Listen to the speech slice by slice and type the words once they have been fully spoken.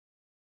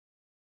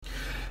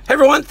Hey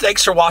everyone,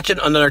 thanks for watching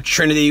another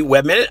Trinity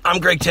Web Minute. I'm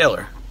Greg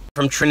Taylor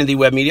from Trinity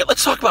Web Media.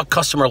 Let's talk about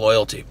customer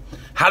loyalty.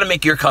 How to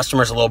make your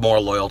customers a little more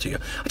loyal to you.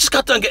 I just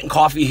got done getting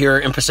coffee here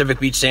in Pacific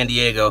Beach, San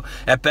Diego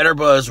at Better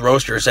Buzz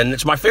Roasters, and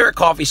it's my favorite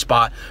coffee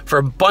spot for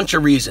a bunch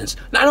of reasons.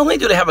 Not only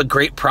do they have a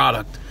great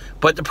product,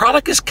 but the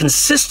product is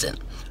consistent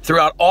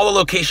throughout all the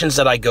locations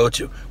that I go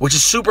to, which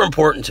is super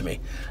important to me.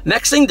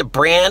 Next thing, the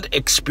brand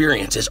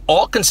experience is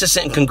all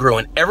consistent and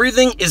congruent.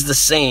 Everything is the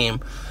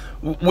same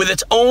with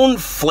its own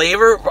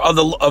flavor of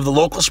the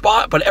local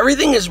spot, but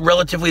everything is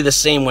relatively the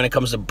same when it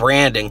comes to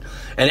branding,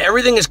 and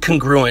everything is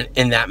congruent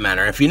in that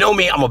manner. If you know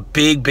me, I'm a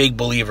big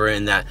believer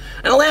in that.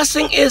 And the last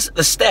thing is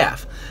the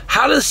staff.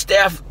 How does the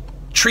staff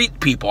treat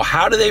people?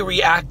 How do they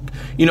react?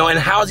 And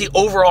how's the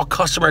overall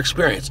customer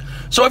experience?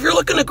 So if you're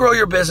looking to grow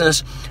your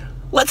business,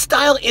 let's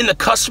dial in the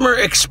customer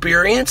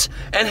experience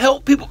and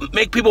help people,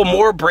 make people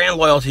more brand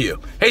loyal to you.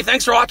 Hey,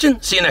 thanks for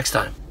watching. See you next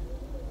time.